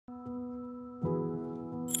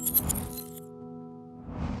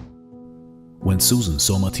Susan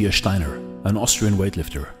saw Matthias Steiner, an Austrian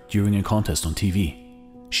weightlifter, during a contest on TV,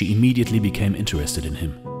 she immediately became interested in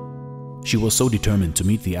him. She was so determined to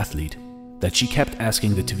meet the athlete that she kept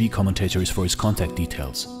asking the TV commentators for his contact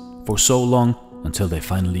details for so long until they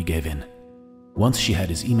finally gave in. Once she had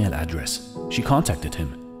his email address, she contacted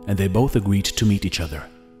him and they both agreed to meet each other.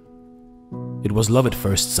 It was love at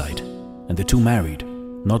first sight, and the two married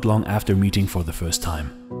not long after meeting for the first time.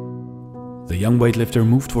 The young weightlifter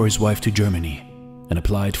moved for his wife to Germany and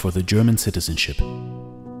applied for the German citizenship.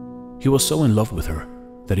 He was so in love with her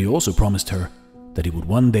that he also promised her that he would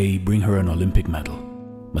one day bring her an Olympic medal.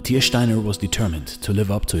 Matthias Steiner was determined to live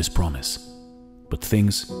up to his promise, but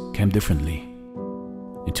things came differently.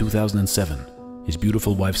 In 2007, his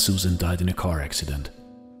beautiful wife Susan died in a car accident.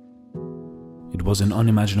 It was an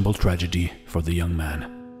unimaginable tragedy for the young man.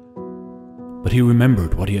 But he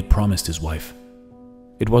remembered what he had promised his wife.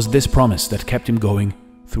 It was this promise that kept him going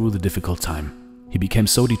through the difficult time. He became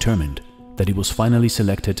so determined that he was finally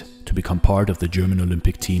selected to become part of the German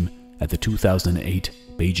Olympic team at the 2008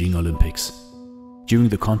 Beijing Olympics. During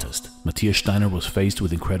the contest, Matthias Steiner was faced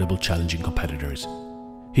with incredible challenging competitors.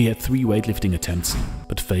 He had 3 weightlifting attempts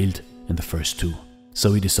but failed in the first 2,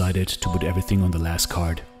 so he decided to put everything on the last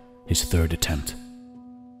card, his 3rd attempt.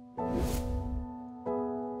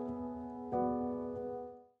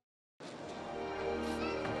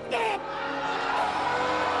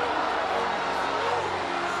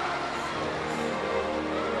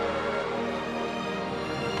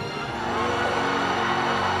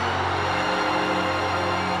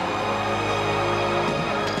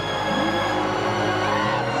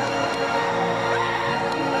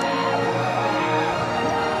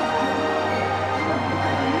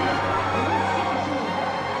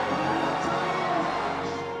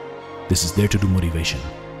 This is Dare to Do Motivation.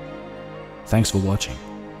 Thanks for watching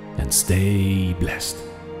and stay blessed.